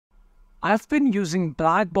I've been using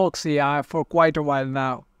BLACKBOX AI for quite a while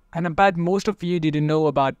now, and I bet most of you didn't know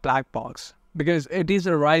about BLACKBOX because it is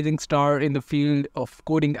a rising star in the field of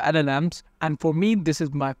coding LLMs, and for me, this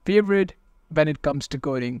is my favorite when it comes to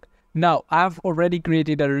coding. Now, I've already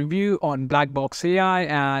created a review on BLACKBOX AI,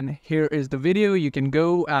 and here is the video. You can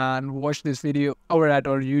go and watch this video over at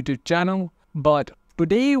our YouTube channel. But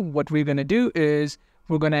today, what we're gonna do is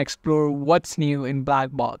we're gonna explore what's new in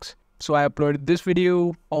BLACKBOX. So I uploaded this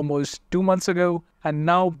video almost 2 months ago, and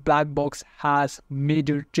now BLACKBOX has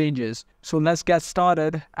major changes. So let's get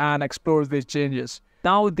started and explore these changes.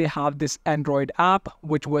 Now they have this Android app,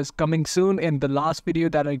 which was coming soon in the last video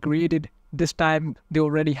that I created. This time they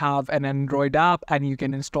already have an Android app and you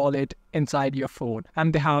can install it inside your phone.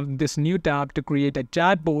 And they have this new tab to create a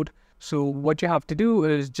chatbot. So what you have to do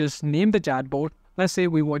is just name the chatbot. Let's say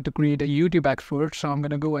we want to create a YouTube expert. So I'm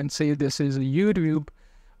gonna go and say this is a YouTube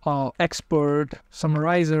expert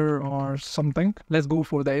summarizer or something. Let's go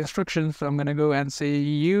for the instructions. So I'm gonna go and say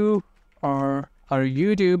you are a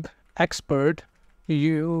YouTube expert.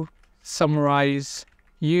 You summarize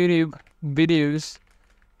YouTube videos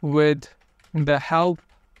with the help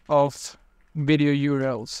of video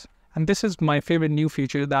URLs. And this is my favorite new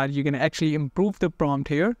feature that you can actually improve the prompt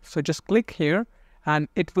here. So just click here and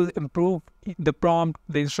it will improve the prompt,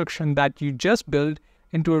 the instruction that you just built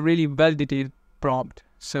into a really well-detailed prompt.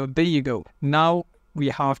 So there you go. Now we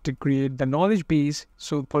have to create the knowledge base.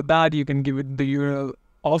 So for that, you can give it the URL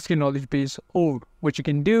of your knowledge base, or what you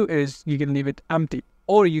can do is you can leave it empty,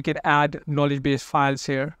 or you can add knowledge base files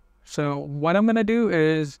here. So what I'm gonna do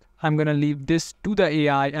is I'm gonna leave this to the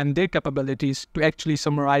AI and their capabilities to actually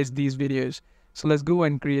summarize these videos. So let's go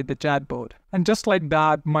and create the chatbot. And just like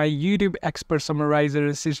that, my YouTube expert summarizer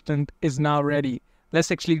assistant is now ready. Let's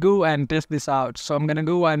actually go and test this out. So I'm gonna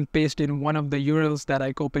go and paste in one of the URLs that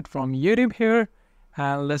I copied from YouTube here.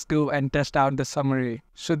 And let's go and test out the summary.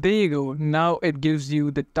 So there you go. Now it gives you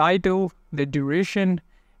the title, the duration,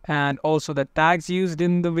 and also the tags used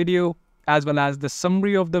in the video, as well as the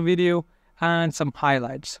summary of the video and some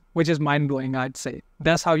highlights, which is mind-blowing, I'd say.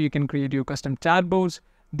 That's how you can create your custom chatbots.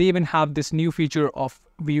 They even have this new feature of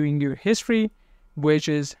viewing your history, which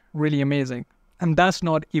is really amazing. And that's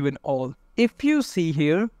not even all. If you see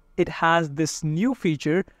here, it has this new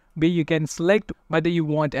feature where you can select whether you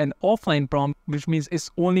want an offline prompt, which means it's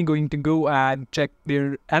only going to go and check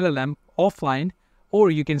their LLM offline,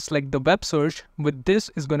 or you can select the web search. With this,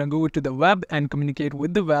 is going to go to the web and communicate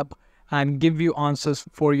with the web and give you answers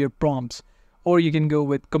for your prompts. Or you can go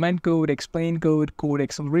with comment code, explain code, code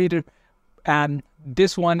accelerator. And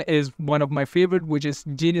this one is one of my favorite, which is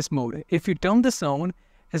genius mode. If you turn this on,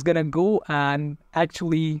 it's going to go and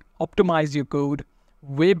actually optimize your code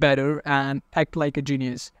way better and act like a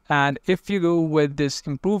genius. And if you go with this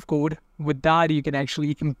improve code, with that you can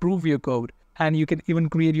actually improve your code, and you can even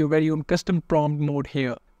create your very own custom prompt mode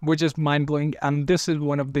here, which is mind-blowing. And this is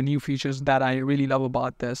one of the new features that I really love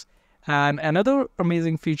about this. And another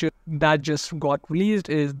amazing feature that just got released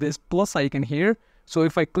is this plus icon here. So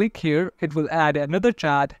if I click here, it will add another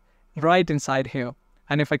chat right inside here.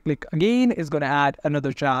 And if I click again, it's going to add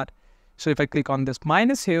another chat. So if I click on this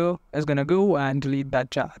minus here, it's going to go and delete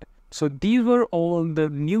that chat. So these were all the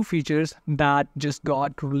new features that just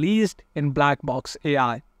got released in BLACKBOX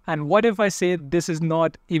AI. And what if I say this is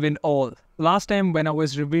not even all? Last time when I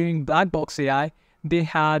was reviewing BLACKBOX AI, they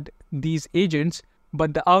had these agents,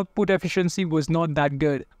 but the output efficiency was not that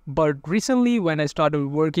good. But recently when I started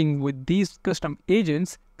working with these custom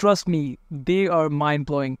agents, trust me, they are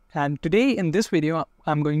mind-blowing. And today in this video,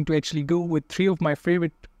 I'm going to actually go with 3 of my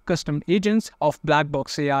favorite custom agents of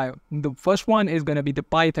BLACKBOX AI. The first one is going to be the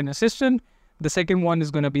Python assistant. The second one is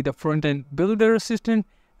going to be the front-end builder assistant.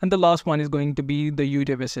 And the last one is going to be the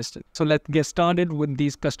YouTube assistant. So let's get started with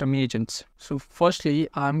these custom agents. So firstly,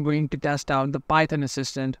 I'm going to test out the Python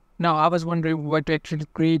assistant. Now I was wondering what to actually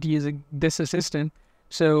create using this assistant.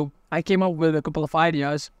 So I came up with a couple of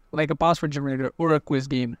ideas, like a password generator or a quiz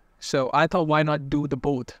game. So I thought, why not do the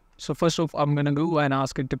both? So first off, I'm going to go and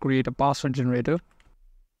ask it to create a password generator.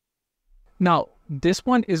 Now, this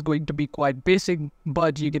one is going to be quite basic,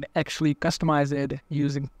 but you can actually customize it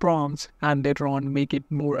using prompts and later on make it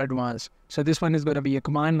more advanced. So this one is going to be a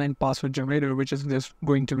command line password generator, which is just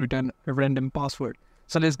going to return a random password.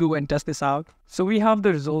 So let's go and test this out. So we have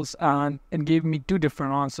the results and it gave me 2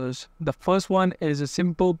 different answers. The first one is a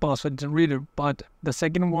simple password generator, but the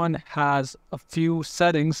second one has a few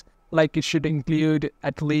settings, like it should include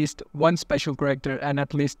at least 1 special character and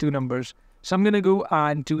at least 2 numbers. So I'm going to go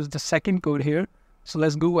and choose the second code here. So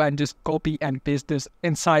let's go and just copy and paste this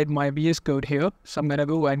inside my VS Code here. So I'm going to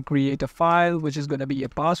go and create a file, which is going to be a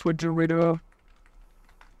password generator.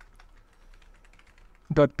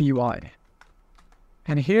 .py.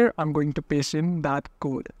 And here I'm going to paste in that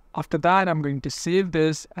code. After that, I'm going to save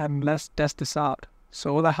this and let's test this out.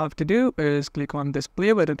 So all I have to do is click on this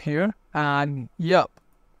play button here, and yep,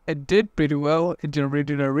 it did pretty well. It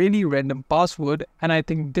generated a really random password, and I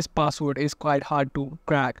think this password is quite hard to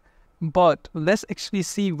crack. But let's actually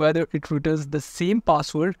see whether it returns the same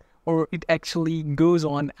password or it actually goes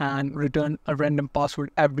on and return a random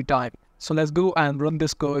password every time. So let's go and run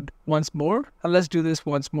this code once more, and let's do this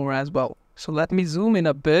once more as well. So let me zoom in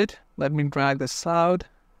a bit. Let me drag this out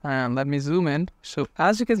and let me zoom in. So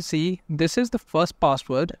as you can see, this is the first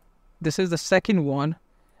password, this is the second one,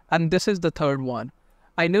 and this is the third one.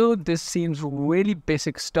 I know this seems really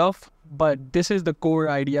basic stuff, but this is the core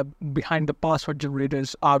idea behind the password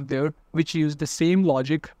generators out there, which use the same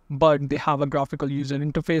logic, but they have a graphical user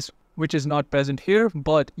interface, which is not present here,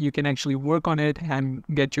 but you can actually work on it and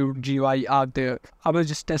get your GUI out there. I was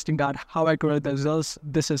just testing out how accurate the results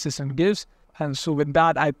this assistant gives. And so with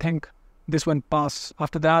that, I think this one passed.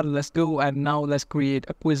 After that, let's go and now let's create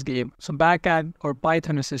a quiz game. So back at our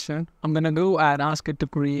Python assistant, I'm gonna go and ask it to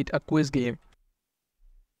create a quiz game.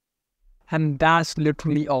 And that's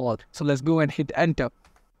literally all. So let's go and hit enter.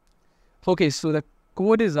 Okay, so the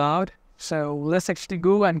code is out. So let's actually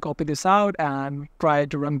go and copy this out and try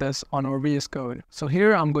to run this on our VS Code. So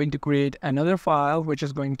here I'm going to create another file, which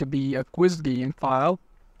is going to be a quiz game file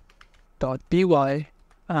 .py,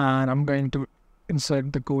 and I'm going to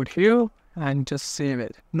insert the code here and just save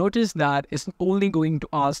it. Notice that it's only going to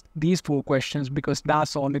ask these 4 questions because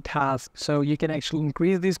that's all it has. So you can actually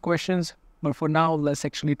increase these questions, but for now, let's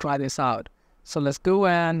actually try this out. So let's go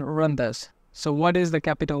and run this. So what is the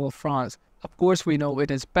capital of France? Of course, we know it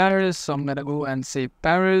is Paris, so I'm gonna go and say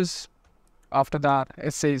Paris. After that,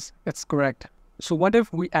 it says it's correct. So what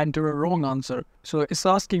if we enter a wrong answer? So it's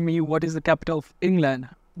asking me what is the capital of England?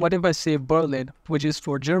 What if I say Berlin, which is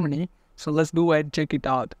for Germany? So let's go and check it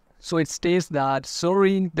out. So it states that,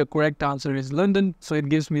 sorry, the correct answer is London. So it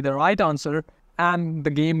gives me the right answer, and the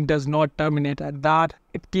game does not terminate at that.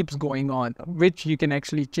 It keeps going on, which you can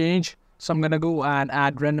actually change. So I'm gonna go and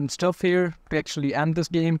add random stuff here to actually end this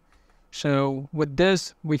game. So with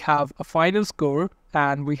this, we have a final score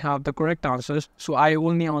and we have the correct answers. So I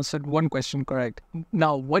only answered 1 question correct.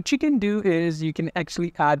 Now, what you can do is you can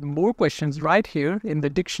actually add more questions right here in the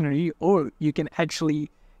dictionary, or you can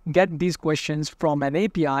actually get these questions from an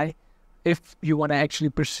API if you want to actually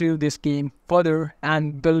pursue this game further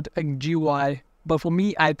and build a GUI. But for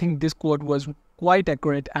me, I think this code was quite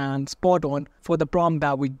accurate and spot on for the prompt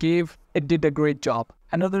that we gave. It did a great job.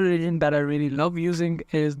 Another agent that I really love using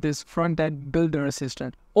is this front-end builder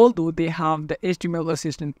assistant. Although they have the HTML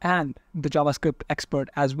assistant and the JavaScript expert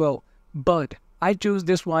as well. But I chose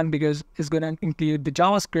this one because it's going to include the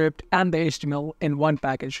JavaScript and the HTML in one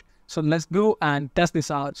package. So let's go and test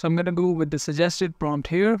this out. So I'm going to go with the suggested prompt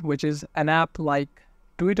here, which is an app like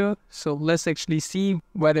Twitter. So let's actually see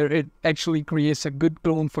whether it actually creates a good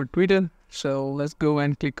clone for Twitter. So let's go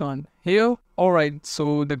and click on here. Alright,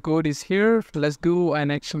 so the code is here. Let's go and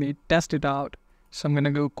actually test it out. So I'm going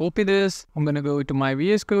to go copy this. I'm going to go to my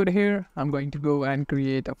VS Code here. I'm going to go and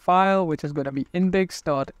create a file, which is going to be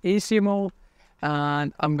index.html.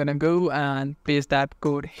 And I'm going to go and paste that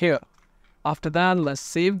code here. After that, let's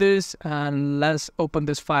save this and let's open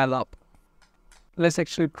this file up. Let's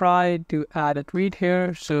actually try to add a tweet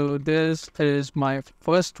here. So this is my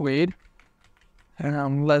first tweet.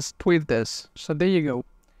 And let's tweet this. So there you go.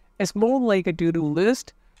 It's more like a to-do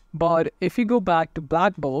list, but if you go back to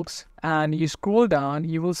BLACKBOX and you scroll down,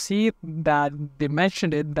 you will see that they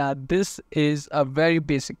mentioned it that this is a very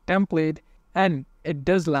basic template and it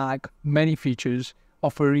does lack many features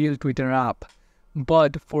of a real Twitter app.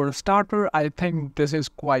 But for a starter, I think this is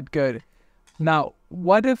quite good. Now,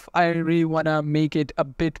 what if I really want to make it a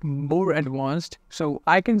bit more advanced? So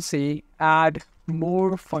I can say add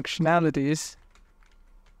more functionalities,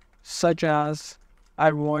 such as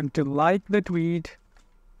I want to like the tweet,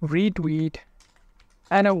 retweet,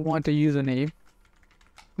 and I want a username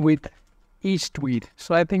with each tweet.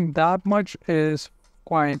 So I think that much is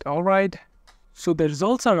quite alright. So the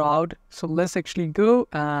results are out. So let's actually go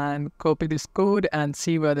and copy this code and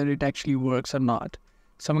see whether it actually works or not.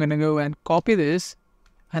 So I'm going to go and copy this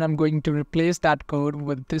and I'm going to replace that code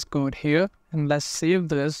with this code here. And let's save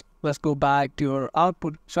this. Let's go back to our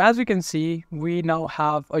output. So as you can see, we now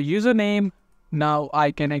have a username. Now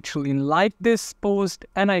I can actually like this post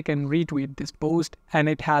and I can retweet this post, and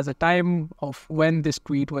it has a time of when this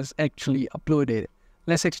tweet was actually uploaded.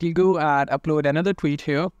 Let's actually go and upload another tweet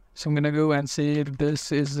here. So I'm going to go and say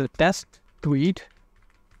this is a test tweet.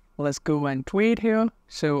 Let's go and tweet here.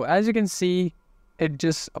 So as you can see, it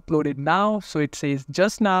just uploaded now. So it says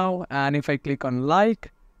just now. And if I click on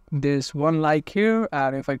like, there's one like here.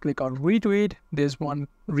 And if I click on retweet, there's one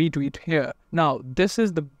retweet here. Now, this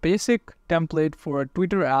is the basic template for a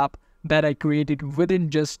Twitter app that I created within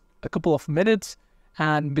just a couple of minutes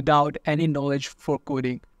and without any knowledge for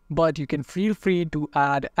coding. But you can feel free to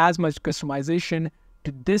add as much customization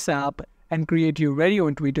to this app and create your very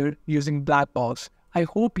own Twitter using BLACKBOX. I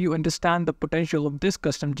hope you understand the potential of this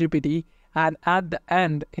custom GPT, and at the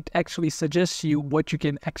end, it actually suggests you what you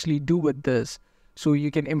can actually do with this. So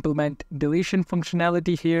you can implement deletion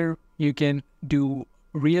functionality here. You can do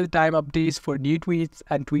real-time updates for new tweets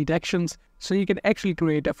and tweet actions. So you can actually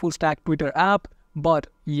create a full stack Twitter app. But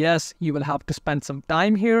yes, you will have to spend some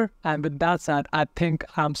time here. And with that said, I think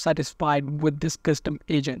I'm satisfied with this custom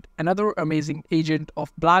agent. Another amazing agent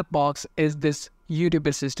of BLACKBOX is this YouTube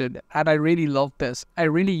assistant. And I really love this. I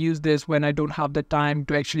really use this when I don't have the time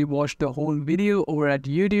to actually watch the whole video over at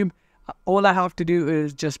YouTube. All I have to do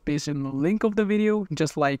is just paste in the link of the video,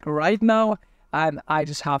 just like right now. And I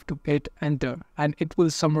just have to hit enter. And it will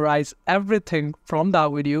summarize everything from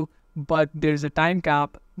that video. But there's a time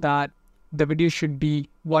cap that the video should be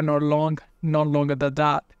 1 hour long, not longer than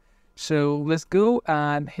that. So let's go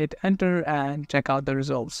and hit enter and check out the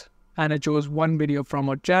results. And I chose one video from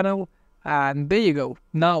our channel, and there you go.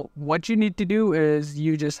 Now, what you need to do is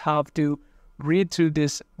you just have to read through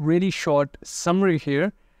this really short summary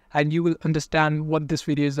here, and you will understand what this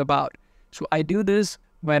video is about. So I do this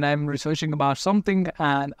when I'm researching about something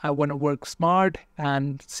and I want to work smart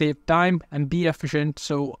and save time and be efficient.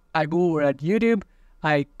 So I go over at YouTube,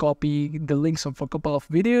 I copy the links of a couple of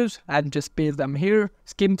videos and just paste them here,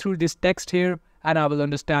 skim through this text here, and I will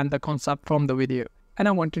understand the concept from the video. And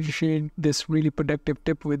I wanted to share this really productive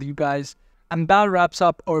tip with you guys. And that wraps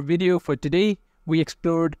up our video for today. We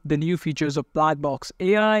explored the new features of BLACKBOX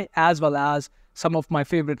AI as well as some of my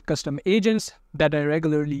favorite custom agents that I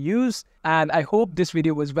regularly use. And I hope this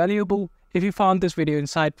video was valuable. If you found this video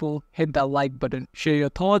insightful, hit that like button, share your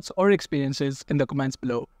thoughts or experiences in the comments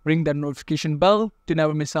below. Ring that notification bell to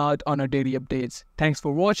never miss out on our daily updates. Thanks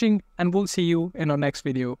for watching, and we'll see you in our next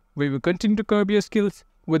video, where we continue to curb your skills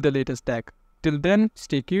with the latest tech. Till then,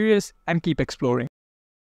 stay curious and keep exploring.